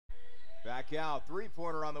Back out,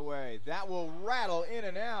 three-pointer on the way. That will rattle in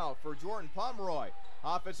and out for Jordan Pomeroy.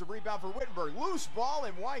 Offensive rebound for Wittenberg. Loose ball,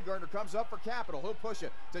 and Weingartner comes up for Capital. He'll push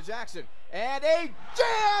it to Jackson. And a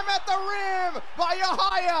jam at the rim by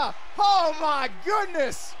Yahaya. Oh, my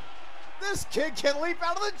goodness. This kid can leap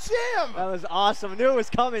out of the gym. That was awesome. I knew it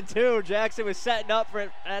was coming, too. Jackson was setting up for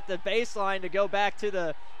it at the baseline to go back to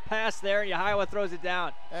the pass there, and Yahaya throws it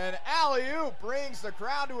down. And alley-oop brings the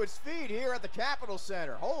crowd to its feet here at the Capitol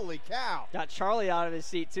Center. Holy cow. Got Charlie out of his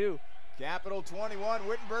seat, too. Capital 21,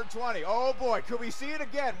 Wittenberg 20. Oh, boy, could we see it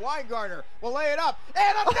again? Weingartner will lay it up.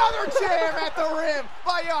 And another jam at the rim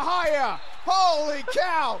by Yahaya. Holy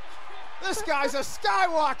cow. This guy's a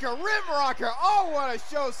skywalker, rim rocker. Oh, what a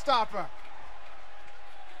showstopper.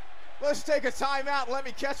 Let's take a timeout and let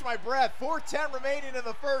me catch my breath. 4:10 remaining in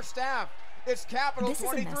the first half. It's Capital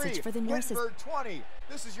 23, Wittenberg 20.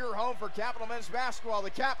 This is your home for Capital Men's Basketball,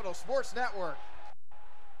 the Capital Sports Network.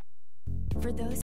 For those